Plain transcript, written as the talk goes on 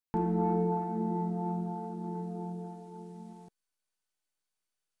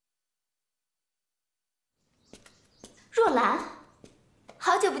若兰，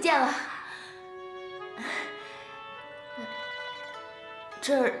好久不见了。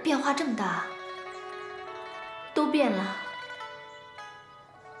这儿变化这么大，都变了。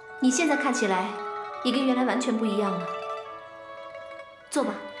你现在看起来也跟原来完全不一样了。坐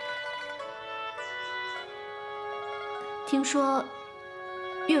吧。听说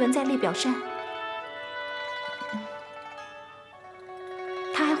岳文在列表山，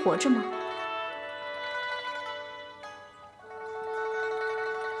他还活着吗？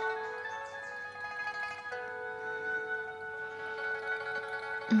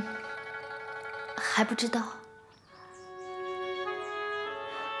 还不知道。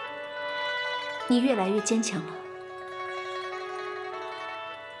你越来越坚强了。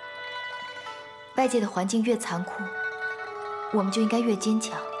外界的环境越残酷，我们就应该越坚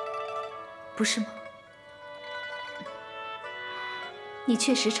强，不是吗？你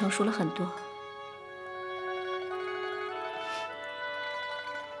确实成熟了很多。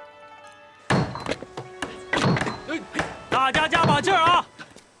大家加把劲儿啊！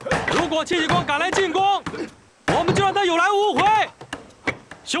 如果戚继光赶来进攻，我们就让他有来无回。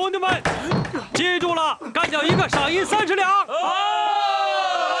兄弟们，记住了，干掉一个赏银30两。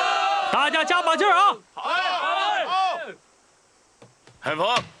大家加把劲儿啊！海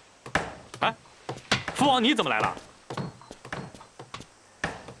峰，哎，父王你怎么来了？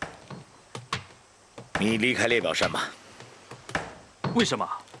你离开列表山吧。为什么？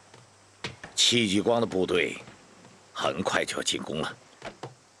戚继光的部队很快就要进攻了。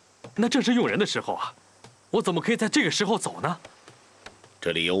 那正是用人的时候啊，我怎么可以在这个时候走呢？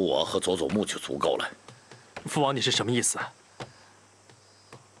这里有我和佐佐木就足够了。父王，你是什么意思？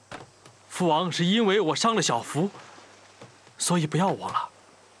父王是因为我伤了小福，所以不要我了。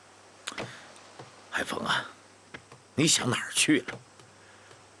海峰啊，你想哪儿去了？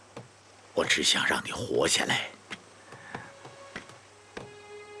我只想让你活下来。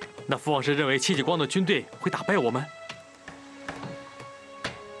那父王是认为戚继光的军队会打败我们？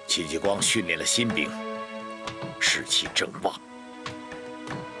 戚继光训练了新兵，士气正旺。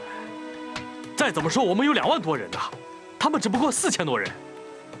再怎么说，我们有2万多人呢，他们只不过4000多人。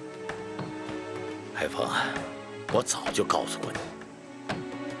海峰啊，我早就告诉过你，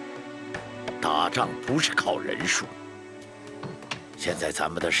打仗不是靠人数。现在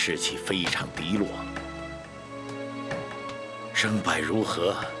咱们的士气非常低落，胜败如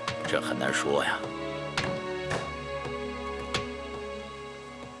何，这很难说呀。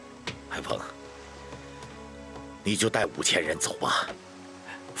 海峰，你就带5000人走吧。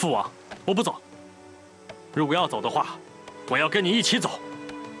父王，我不走。如果要走的话，我要跟你一起走。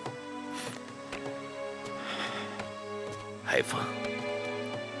海峰，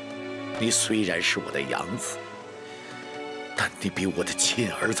你虽然是我的养子，但你比我的亲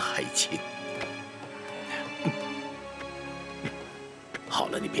儿子还亲。好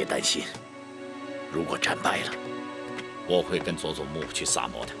了，你别担心，如果战败了，我会跟佐佐木去萨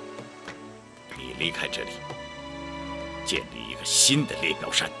摩的。 你离开这里，建立一个新的列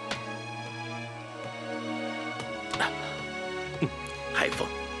表山。海峰，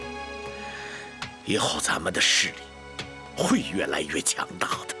以后咱们的势力会越来越强大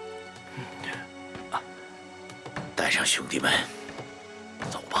的。带上兄弟们，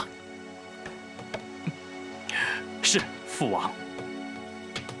走吧。是，父王。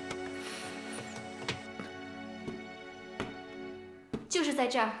就是在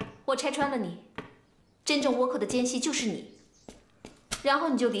这儿，我拆穿了你。 真正倭寇的奸细就是你，然后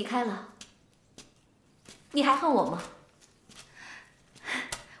你就离开了。你还恨我吗？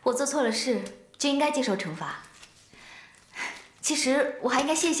我做错了事就应该接受惩罚。其实我还应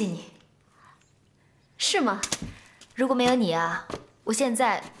该谢谢你，是吗？如果没有你啊，我现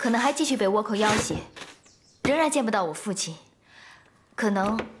在可能还继续被倭寇要挟，仍然见不到我父亲，可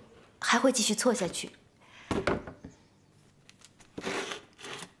能还会继续错下去。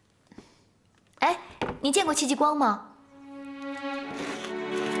哎。 你见过戚继光吗？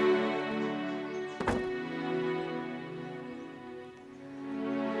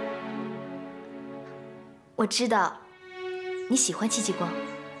我知道你喜欢戚继光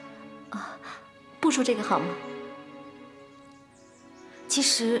啊，不说这个好吗？其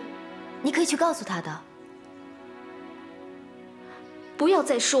实你可以去告诉他的。不要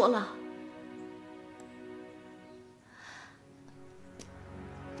再说了。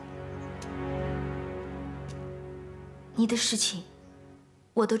你的事情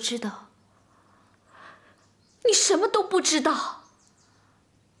我都知道，你什么都不知道。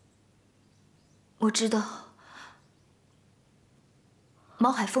我知道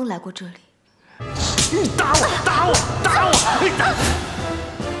毛海峰来过这里。你打我！打我！打我！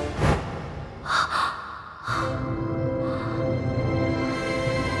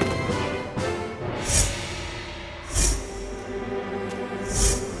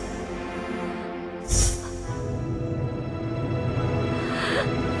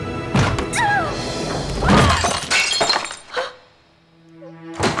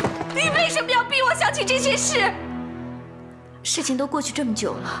事情都过去这么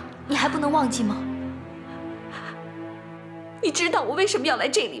久了，你还不能忘记吗？你知道我为什么要来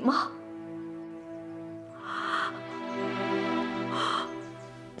这里吗？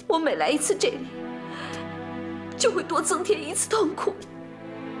我每来一次这里，就会多增添一次痛苦。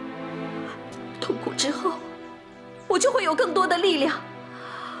痛苦之后，我就会有更多的力量，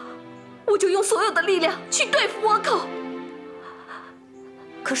我就用所有的力量去对付倭寇。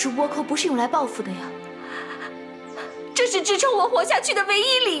可是倭寇不是用来报复的呀。这是支撑我活下去的唯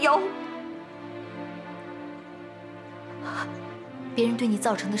一理由。别人对你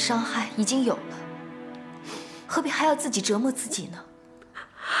造成的伤害已经有了，何必还要自己折磨自己呢？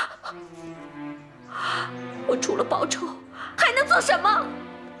我除了报仇，还能做什么？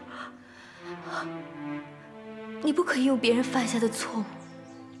你不可以用别人犯下的错误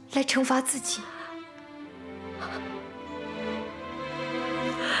来惩罚自己。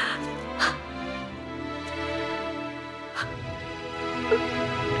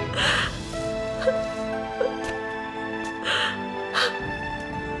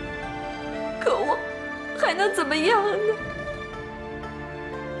可我还能怎么样呢？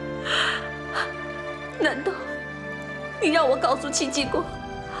难道你让我告诉戚继光，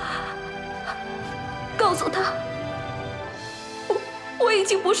告诉他，我已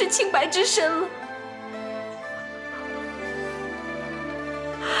经不是清白之身了？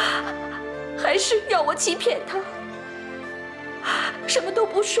还是要我欺骗他，什么都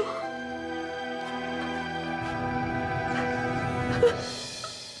不说？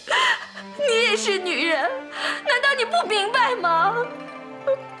你也是女人，难道你不明白吗？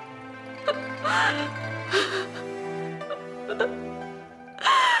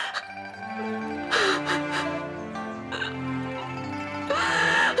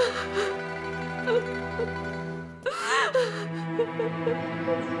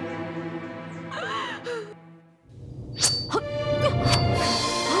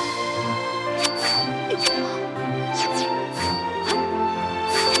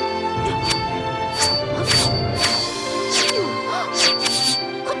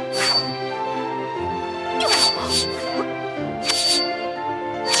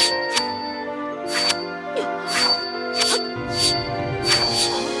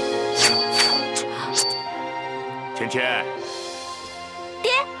芊芊，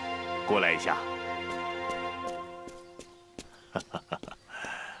爹，过来一下。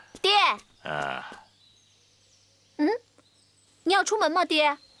爹，你要出门吗，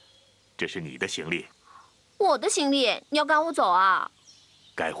爹？这是你的行李，我的行李，你要赶我走啊？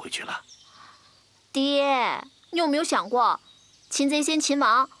该回去了。爹，你有没有想过，擒贼先擒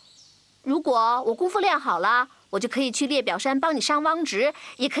王？如果我功夫练好了，我就可以去列表山帮你上汪直，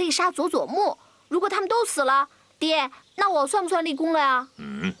也可以杀佐佐木。如果他们都死了，爹，那我算不算立功了呀？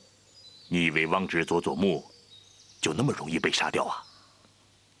你以为汪直、佐佐木就那么容易被杀掉啊？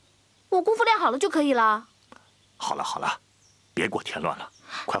我功夫练好了就可以了。好了好了，别给我添乱了，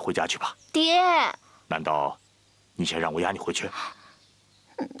快回家去吧。爹，难道你想让我押你回去？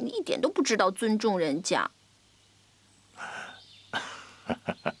你一点都不知道尊重人家。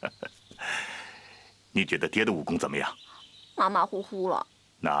你觉得爹的武功怎么样？马马虎虎了。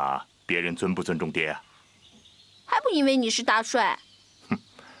那别人尊不尊重爹啊？还不因为你是大帅？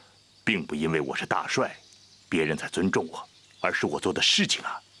并不因为我是大帅，别人才尊重我，而是我做的事情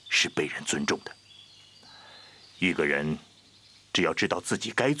啊，是被人尊重的。一个人只要知道自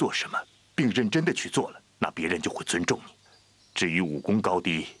己该做什么，并认真的去做了，那别人就会尊重你。至于武功高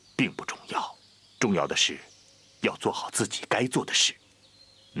低并不重要，重要的是要做好自己该做的事。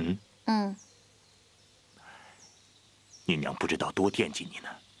你娘不知道多惦记你呢。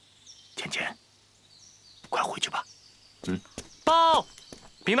芊芊，快回去吧。报，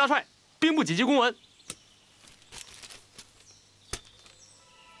禀大帅，兵部紧急公文。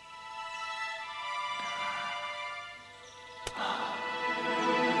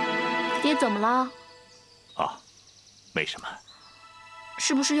爹怎么了？啊，没什么。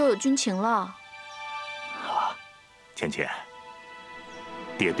是不是又有军情了？啊，芊芊，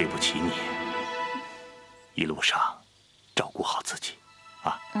爹对不起你，一路上照顾好自己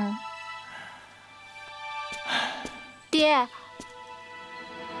啊。爹，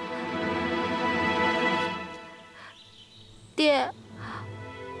爹，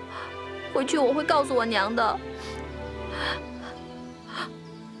回去我会告诉我娘的。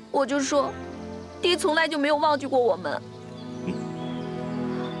我就说，爹从来就没有忘记过我们。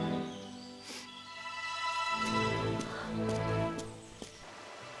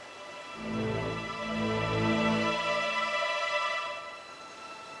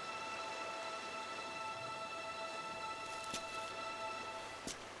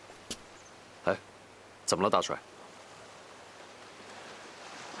怎么了，大帅？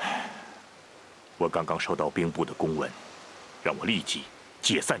我刚刚收到兵部的公文，让我立即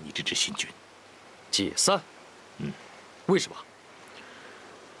解散你这支新军。解散？为什么？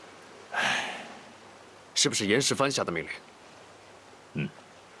是不是严世蕃下的命令？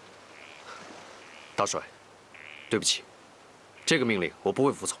大帅，对不起，这个命令我不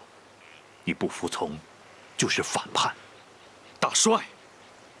会服从。你不服从，就是反叛。大帅，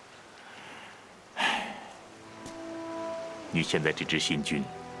你现在这支新军，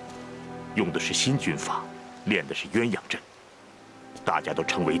用的是新军法，练的是鸳鸯阵，大家都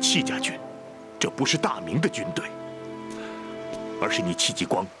称为戚家军，这不是大明的军队，而是你戚继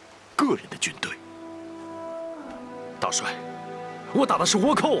光个人的军队。大帅，我打的是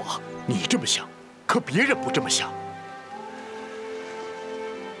倭寇啊！你这么想，可别人不这么想。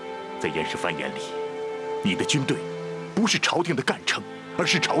在严世蕃眼里，你的军队不是朝廷的干城，而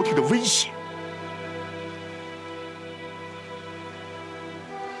是朝廷的威胁。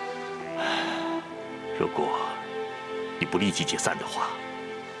如果你不立即解散的话，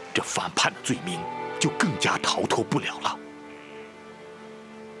这反叛的罪名就更加逃脱不了了。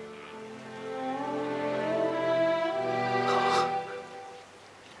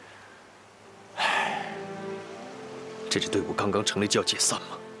这支队伍刚刚成立就要解散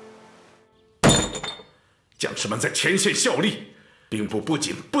吗？将士们在前线效力，兵部不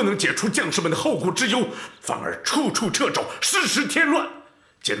仅不能解除将士们的后顾之忧，反而处处掣肘，时时添乱，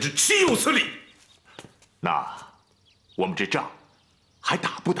简直岂有此理！那我们这仗还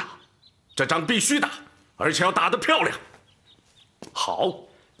打不打？这仗必须打，而且要打得漂亮。好，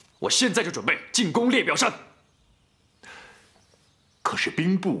我现在就准备进攻列表山。可是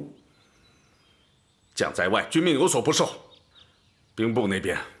兵部将在外，军命有所不受，兵部那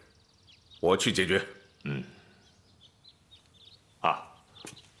边我去解决。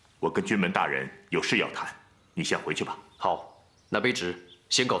我跟军门大人有事要谈，你先回去吧。好，那卑职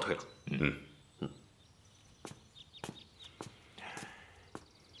先告退了。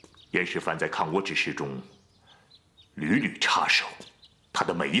严世蕃在抗倭之事中屡屡插手，他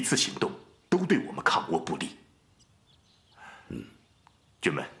的每一次行动都对我们抗倭不利。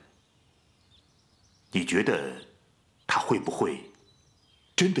军门，你觉得他会不会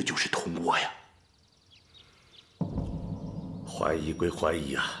真的就是同倭呀？怀疑归怀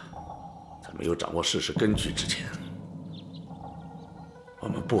疑啊，在没有掌握事实根据之前，我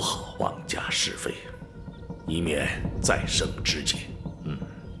们不好妄加是非，以免再生枝节。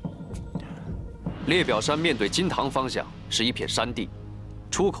列表山面对金堂方向是一片山地，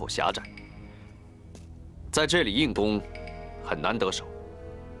出口狭窄，在这里硬攻很难得手。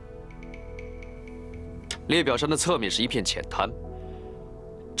列表山的侧面是一片浅滩，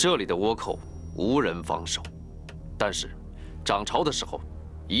这里的倭寇无人防守，但是涨潮的时候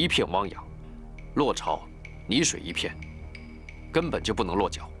一片汪洋，落潮泥水一片，根本就不能落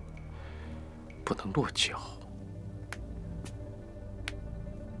脚。不能落脚。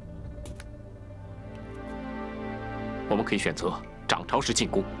我们可以选择涨潮时进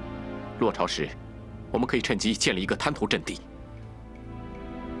攻，落潮时，我们可以趁机建立一个滩头阵地。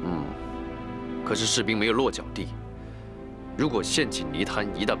可是士兵没有落脚地，如果陷进泥滩，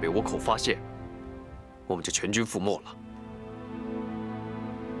一旦被倭寇发现，我们就全军覆没了。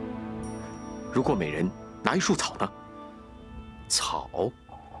如果每人拿一束草呢？草，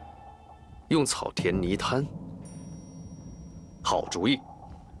用草填泥滩，好主意。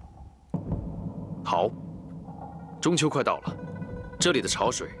好，中秋快到了，这里的潮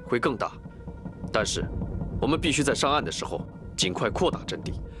水会更大，但是我们必须在上岸的时候尽快扩大阵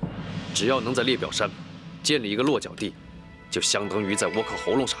地。只要能在列表山建立一个落脚地，就相当于在倭寇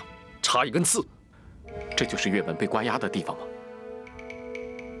喉咙上插一根刺。这就是越文被关押的地方吗？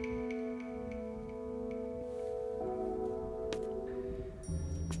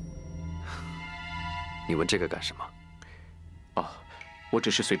你问这个干什么？我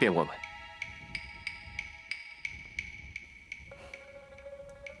只是随便问问。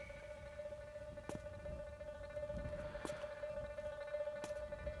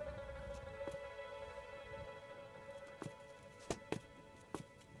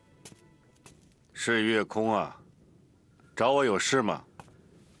是月空啊，找我有事吗？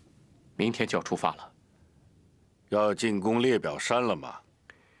明天就要出发了。要进攻列表山了吗？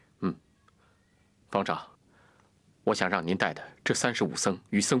方丈，我想让您带的这35僧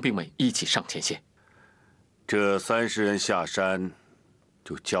与僧兵们一起上前线。这30人下山，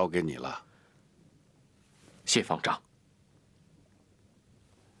就交给你了。谢方丈。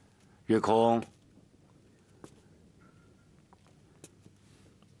月空，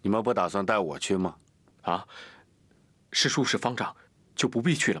你们不打算带我去吗？师叔是方丈，就不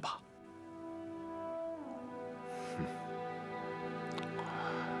必去了吧？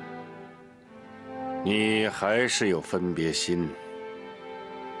你还是有分别心。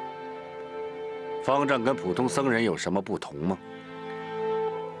方丈跟普通僧人有什么不同吗？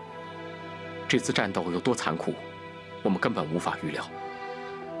这次战斗有多残酷，我们根本无法预料。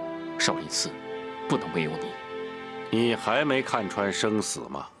少林寺不能没有你。你还没看穿生死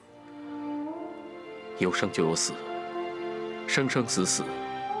吗？有生就有死，生生死死，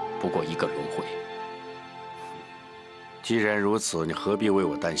不过一个轮回。既然如此，你何必为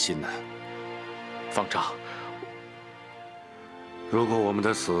我担心呢？方丈，如果我们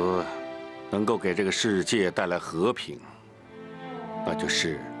的死能够给这个世界带来和平，那就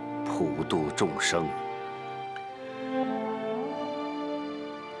是普度众生。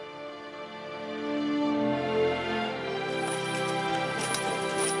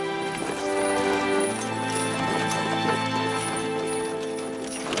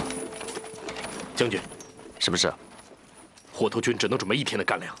将军，什么事啊？火头军只能准备1天的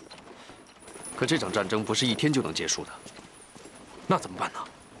干粮。可这场战争不是1天就能结束的。那怎么办呢？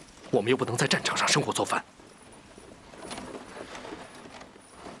我们又不能在战场上生火做饭。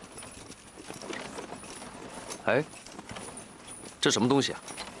哎，这什么东西啊？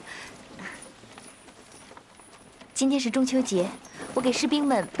今天是中秋节，我给士兵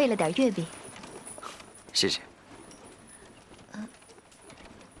们备了点月饼。谢谢。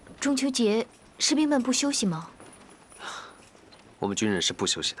中秋节士兵们不休息吗？我们军人是不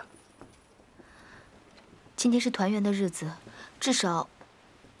休息的。今天是团圆的日子，至少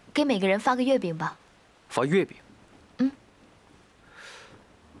给每个人发个月饼吧。发月饼？嗯。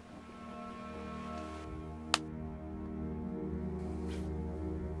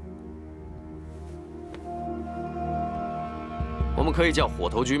我们可以叫火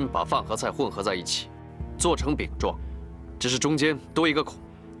头军把饭和菜混合在一起，做成饼状，只是中间多一个孔，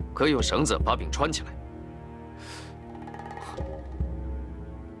可以用绳子把饼穿起来。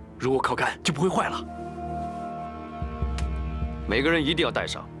如果靠干，就不会坏了。每个人一定要带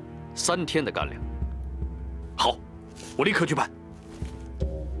上3天的干粮。好，我立刻去办。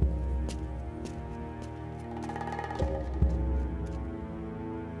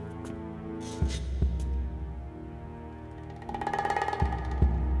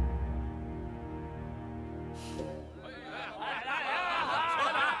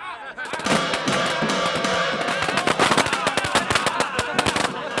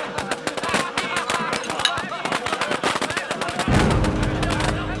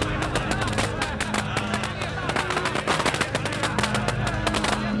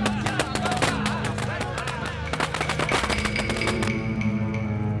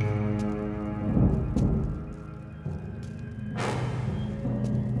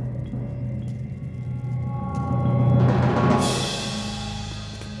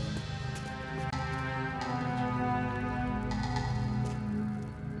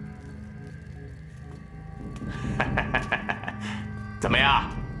怎么样？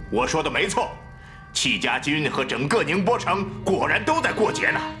我说的没错，戚家军和整个宁波城果然都在过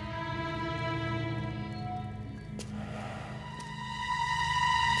节呢。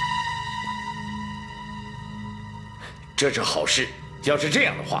这是好事。要是这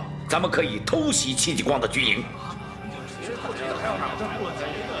样的话，咱们可以偷袭戚继光的军营。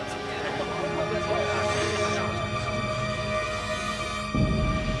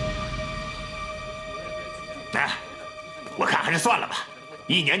我看还是算了吧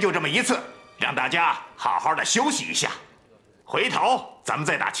，1年就这么一次，让大家好好的休息一下。回头咱们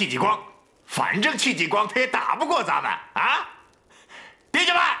再打戚继光，反正戚继光他也打不过咱们啊！弟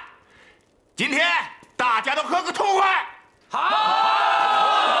兄们，今天大家都喝个痛快！好！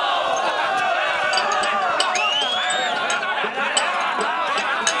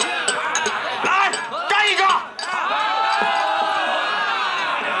来，干一个！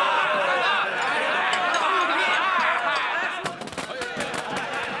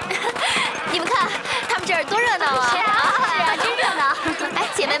你们看，他们这儿多热闹啊！是啊，真热闹！哎，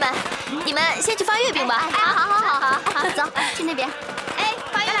姐妹们，你们先去发月饼吧。好，走，去那边。哎，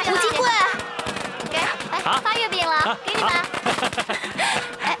发月饼！吴金贵，发月饼了，给你们。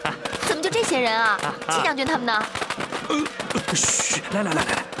哎，怎么就这些人啊？戚将军他们呢？嘘，来。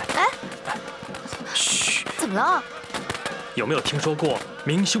哎，嘘，怎么了？有没有听说过“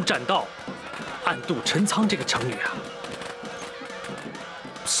明修栈道，暗度陈仓”这个成语啊？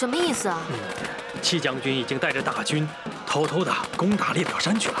什么意思啊？戚将军已经带着大军偷偷的攻打列表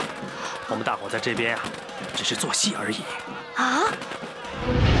山去了，我们大伙在这边啊，只是做戏而已。啊？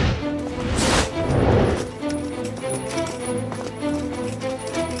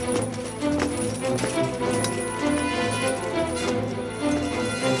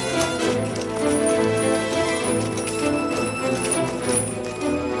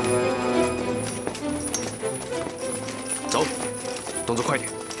动作快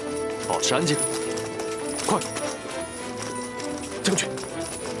点，保持安静。快！将军，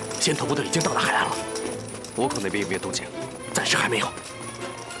先头部队已经到达海岸了。倭寇那边有没有动静？暂时还没有。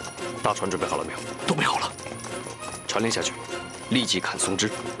大船准备好了没有？都备好了。传令下去，立即砍松枝，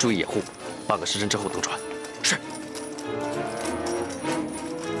注意掩护。半个时辰之后登船。是。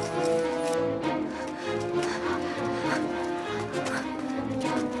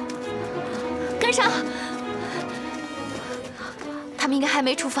跟上！他们应该还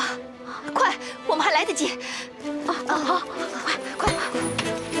没出发，快，我们还来得及。好，快！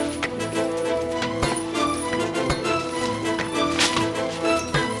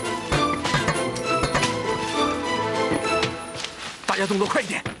大家动作快一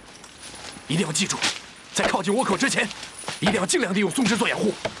点，一定要记住，在靠近倭寇之前，一定要尽量利用松枝做掩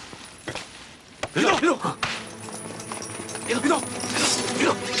护。别动！别动！别动！别动！别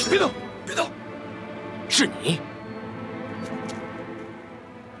动！别动！别动！是你，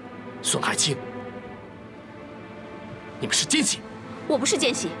孙海清，你们是奸细。我不是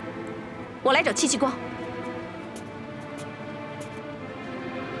奸细，我来找戚继光。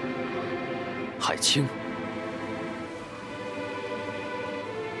海清，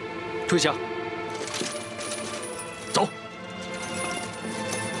退下。走。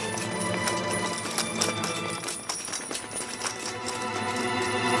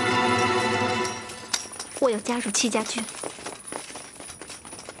我要加入戚家军，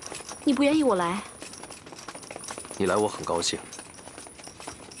你不愿意我来？你来我很高兴，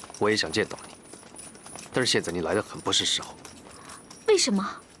我也想见到你，但是现在你来的很不是时候。为什么？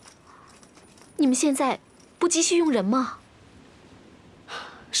你们现在不急需用人吗？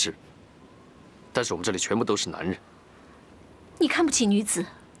是，但是我们这里全部都是男人。你看不起女子？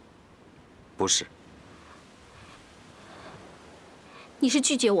不是。你是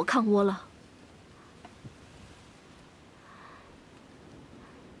拒绝我抗倭了？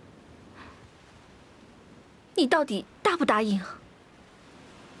你到底答不答应？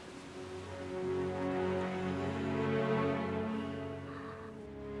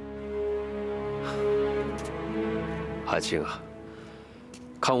海清啊，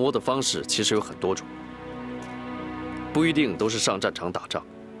抗倭的方式其实有很多种，不一定都是上战场打仗。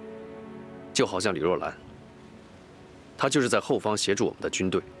就好像李若兰，她就是在后方协助我们的军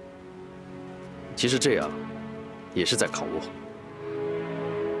队。其实这样，也是在抗倭。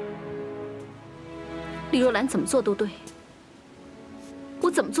李若兰怎么做都对，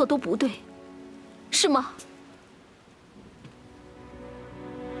我怎么做都不对，是吗？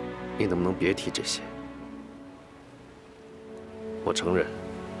你能不能别提这些？我承认，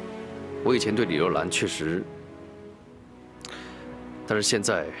我以前对李若兰确实，但是现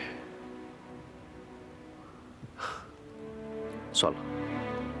在，算了，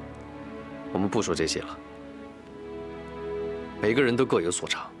我们不说这些了。每个人都各有所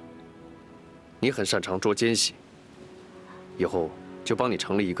长。你很擅长捉奸细，以后就帮你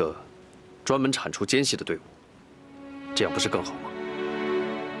成立一个专门铲除奸细的队伍，这样不是更好吗？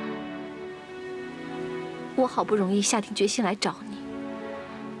我好不容易下定决心来找你，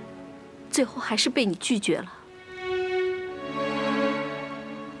最后还是被你拒绝了。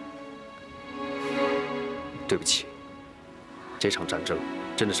对不起，这场战争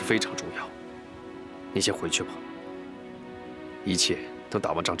真的是非常重要。你先回去吧，一切等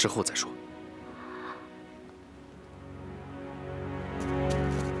打完仗之后再说。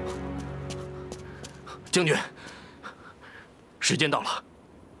将军，时间到了，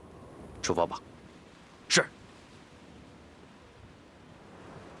出发吧。是。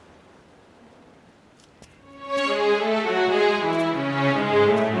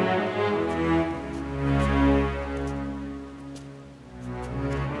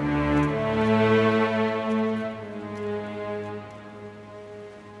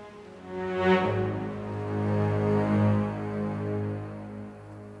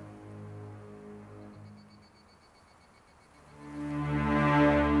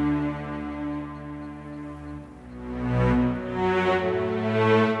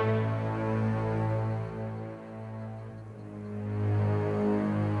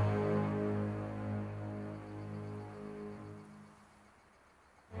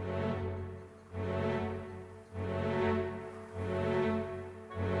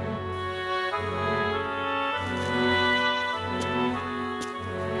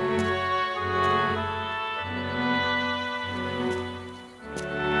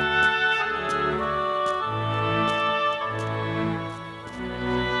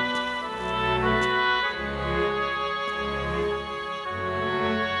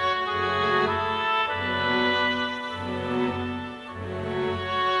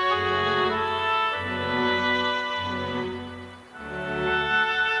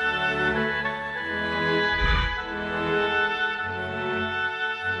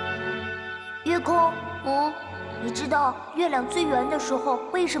空，你知道月亮最圆的时候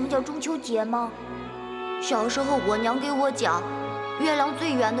为什么叫中秋节吗？小时候我娘给我讲，月亮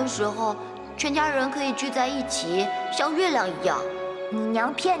最圆的时候，全家人可以聚在一起，像月亮一样。你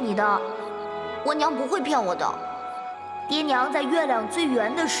娘骗你的，我娘不会骗我的。爹娘在月亮最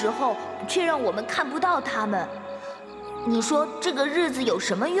圆的时候，却让我们看不到他们。你说这个日子有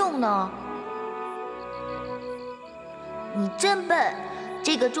什么用呢？你真笨，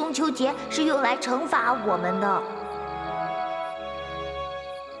这个中秋节是用来惩罚我们的。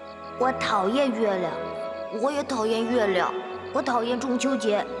我讨厌月亮，我也讨厌月亮，我讨厌中秋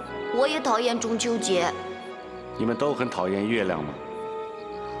节，我也讨厌中秋节。你们都很讨厌月亮吗？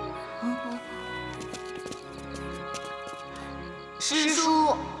师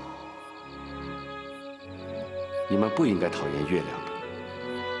叔，你们不应该讨厌月亮的。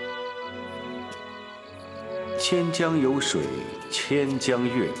千江有水千江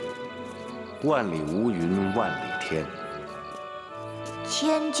月，万里无云万里天。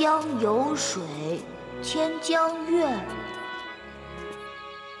千江有水千江月，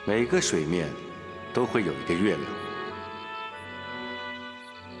每个水面都会有一个月亮，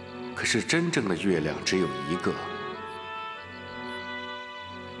可是真正的月亮只有一个。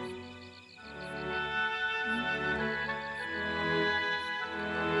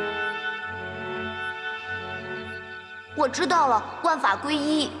我知道了，万法归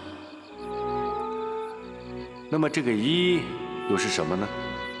一。那么这个一又是什么呢？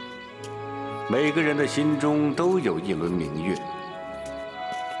每个人的心中都有一轮明月。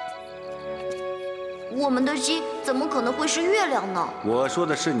我们的心怎么可能会是月亮呢？我说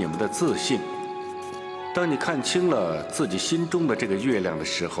的是你们的自信。当你看清了自己心中的这个月亮的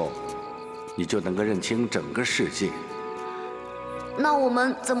时候，你就能够认清整个世界。那我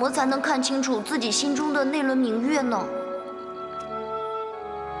们怎么才能看清楚自己心中的那轮明月呢？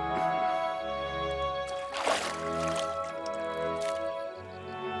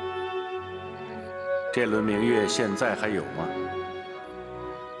这轮明月现在还有吗？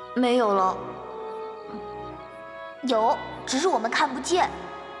没有了。有，只是我们看不见。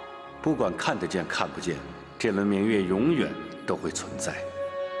不管看得见看不见，这轮明月永远都会存在。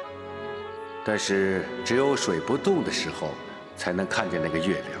但是只有水不动的时候，才能看见那个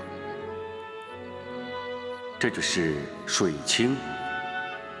月亮。这就是水清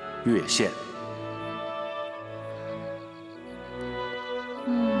月现。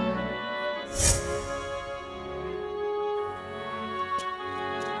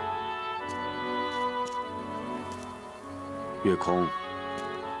月空，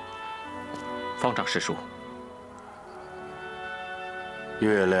方丈师叔，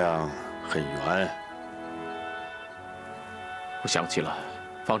月亮很圆。我想起了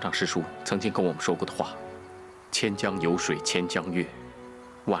方丈师叔曾经跟我们说过的话：“千江有水千江月，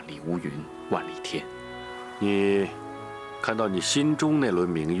万里无云万里天。”你看到你心中那轮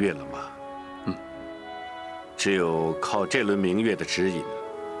明月了吗？只有靠这轮明月的指引，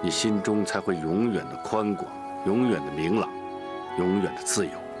你心中才会永远的宽广，永远的明朗，永远的自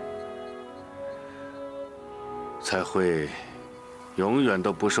由，才会永远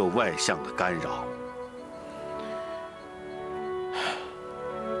都不受外相的干扰。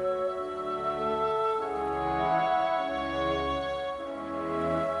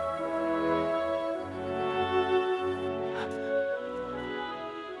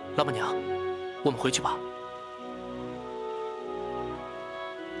老板娘，我们回去吧。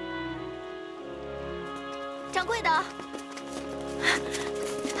掌柜的，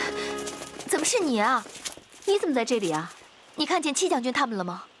怎么是你啊？你怎么在这里啊？你看见戚将军他们了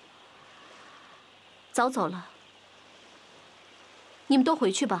吗？早走了。你们都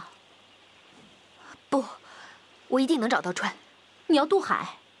回去吧。不，我一定能找到船。你要渡海？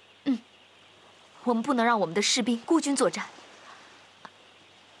我们不能让我们的士兵孤军作战。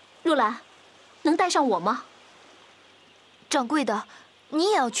若兰，能带上我吗？掌柜的，你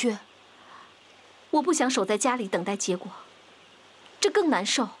也要去？我不想守在家里等待结果，这更难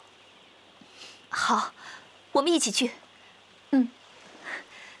受。好，我们一起去。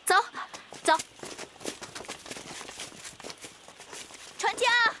走，走。船家，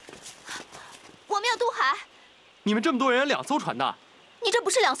我们要渡海。你们这么多人，2艘船呢？你这不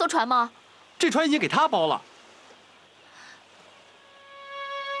是2艘船吗？这船已经给他包了。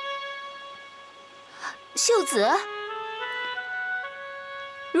秀子，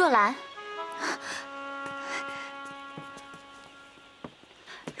若兰，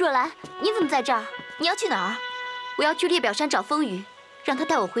若兰，你怎么在这儿？你要去哪儿？我要去列表山找风雨，让他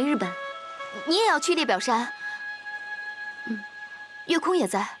带我回日本。你也要去列表山？月空也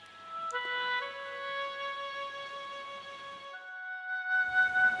在。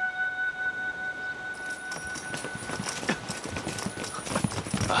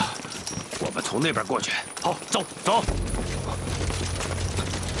我们从那边过去。好，走走。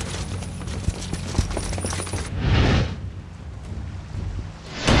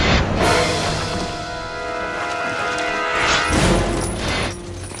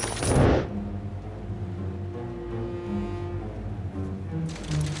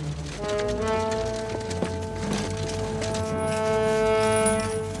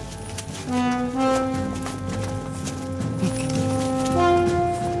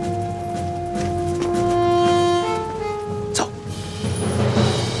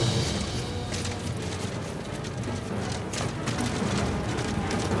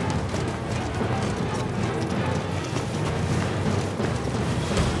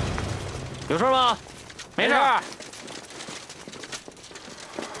有事吗？没事。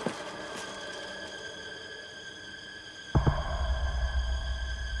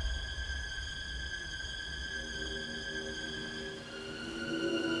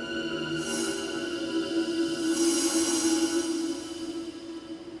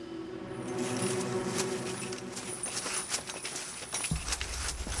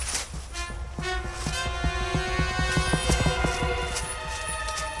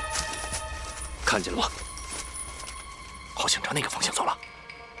看见了吗？好像朝那个方向走了。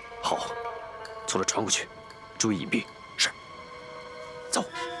好，从这穿过去，注意隐蔽。是。走。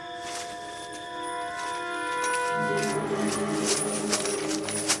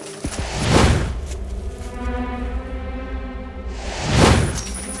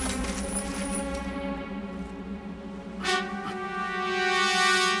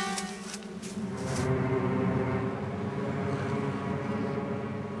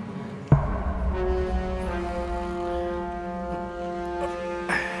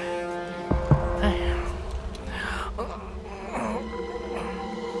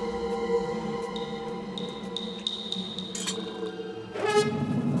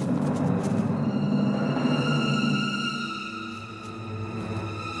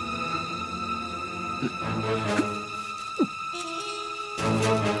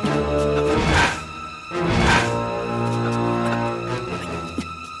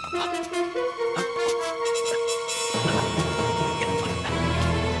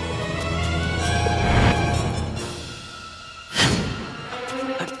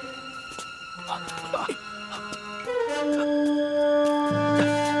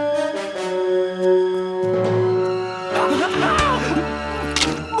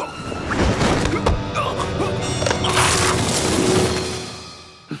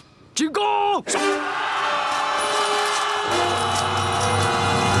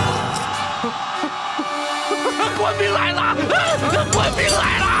官兵来了！官兵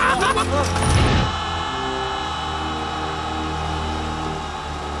来了！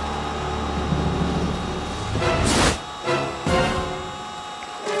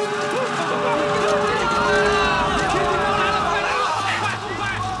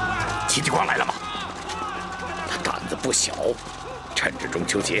戚继光来了吗？他胆子不小，趁着中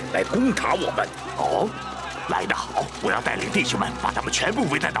秋节来攻打我们。哦，来得好！我要带领弟兄们把他们全部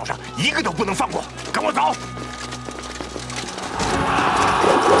围在岛上，一个都不能放过。跟我走！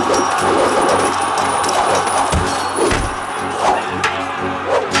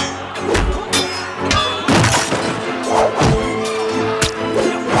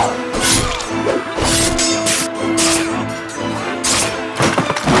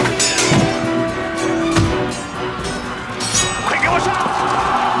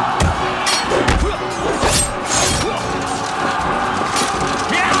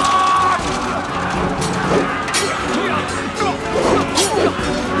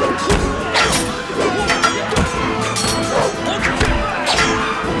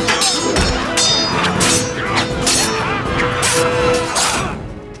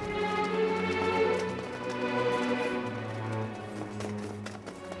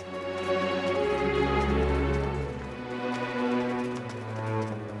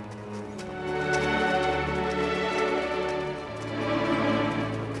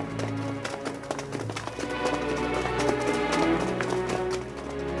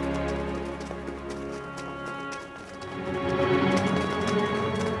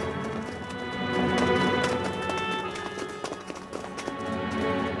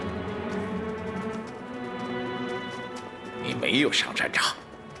 你没有上战场，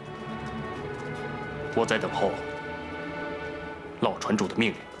我在等候老船主的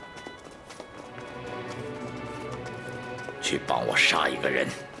命令。去帮我杀一个人。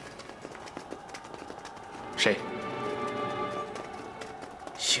谁？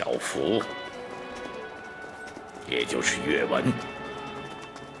小福，也就是岳文。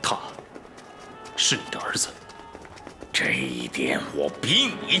他是你的儿子。这一点我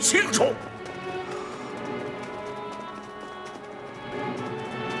比你清楚。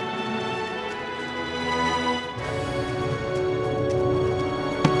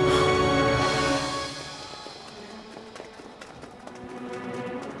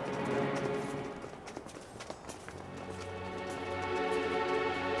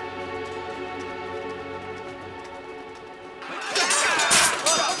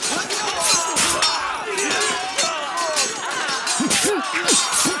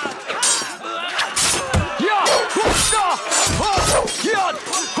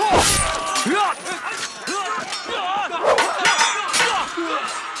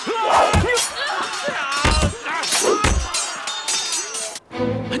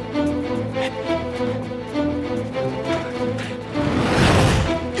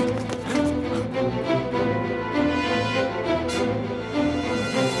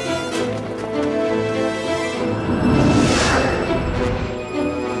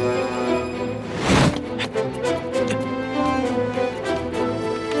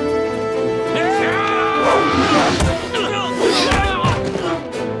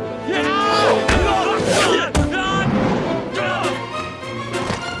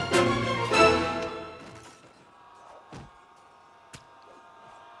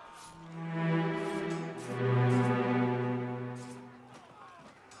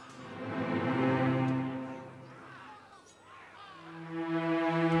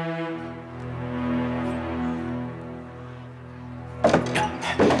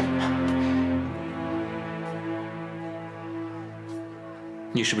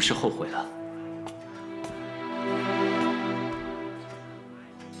你是不是后悔了？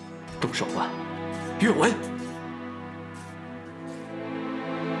动手吧，岳文。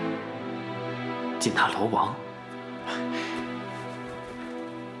进大楼王，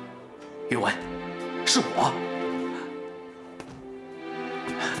岳文，是我。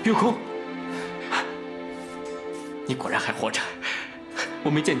月空，你果然还活着。我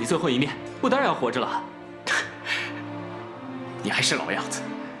没见你最后一面，我当然要活着了。你还是老样子，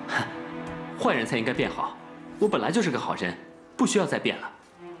坏人才应该变好。我本来就是个好人，不需要再变了。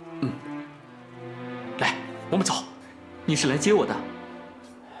来，我们走。你是来接我的？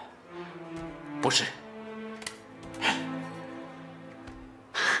不是。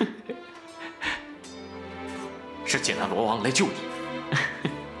是见到罗王来救你。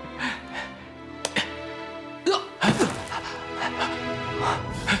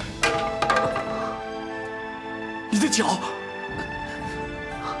你的脚。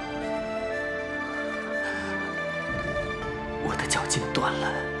我的脚筋断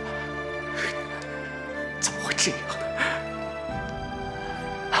了，怎么会这样？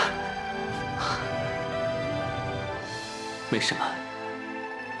没什么，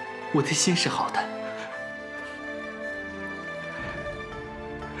我的心是好的。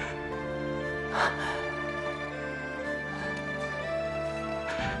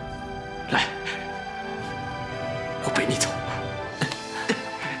来，我陪你走。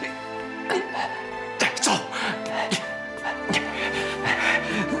走。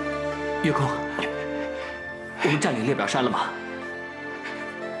月空，我们占领列表山了吗？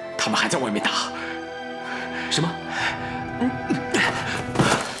他们还在外面打。什么？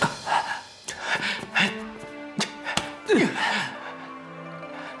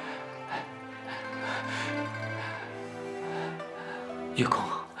月空，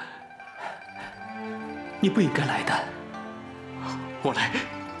你不应该来的。我来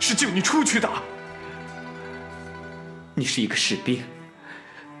是救你出去的。你是一个士兵，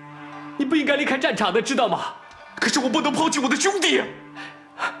你不应该离开战场的，知道吗？可是我不能抛弃我的兄弟。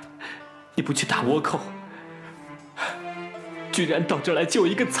你不去打倭寇，居然到这来救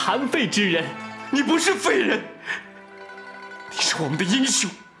一个残废之人。你不是废人，你是我们的英雄。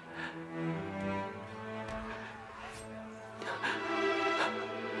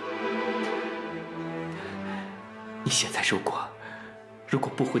你现在如果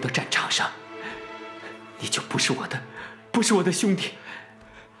不回到战场上，你就不是我的兄弟。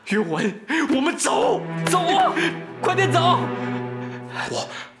岳文，我们走。走啊，快点走。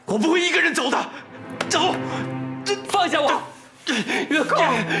我不会一个人走的。走。放下我。月空，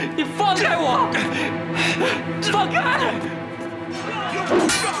你放开我！放开！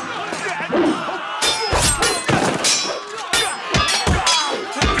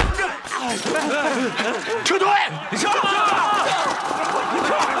撤退！撤！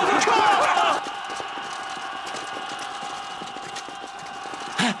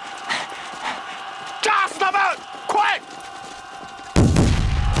炸死他们！快！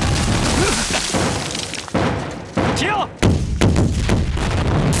停！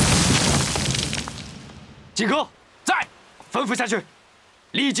吉哥在。吩咐下去，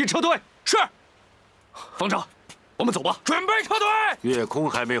立即撤退。是。方丈，我们走吧。准备撤退。月空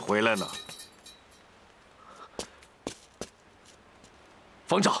还没回来呢。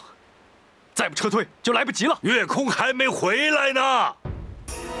方丈，再不撤退就来不及了。月空还没回来呢。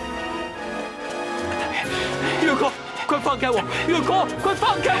月空，快放开我！月空，快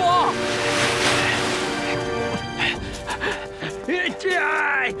放开我！